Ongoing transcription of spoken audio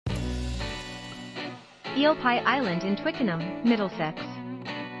Eel Pie Island in Twickenham, Middlesex.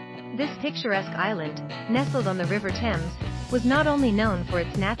 This picturesque island, nestled on the River Thames, was not only known for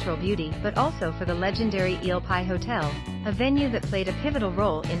its natural beauty but also for the legendary Eel Pie Hotel, a venue that played a pivotal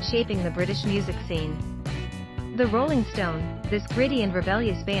role in shaping the British music scene. The Rolling Stone, this gritty and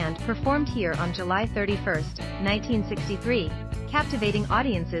rebellious band, performed here on July 31, 1963, captivating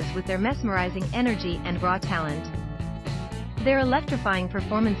audiences with their mesmerizing energy and raw talent. Their electrifying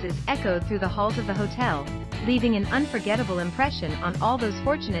performances echoed through the halls of the hotel, leaving an unforgettable impression on all those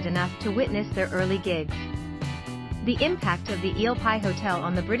fortunate enough to witness their early gigs. The impact of the Eel Pie Hotel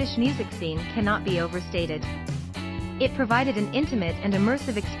on the British music scene cannot be overstated. It provided an intimate and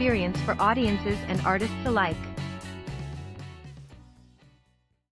immersive experience for audiences and artists alike.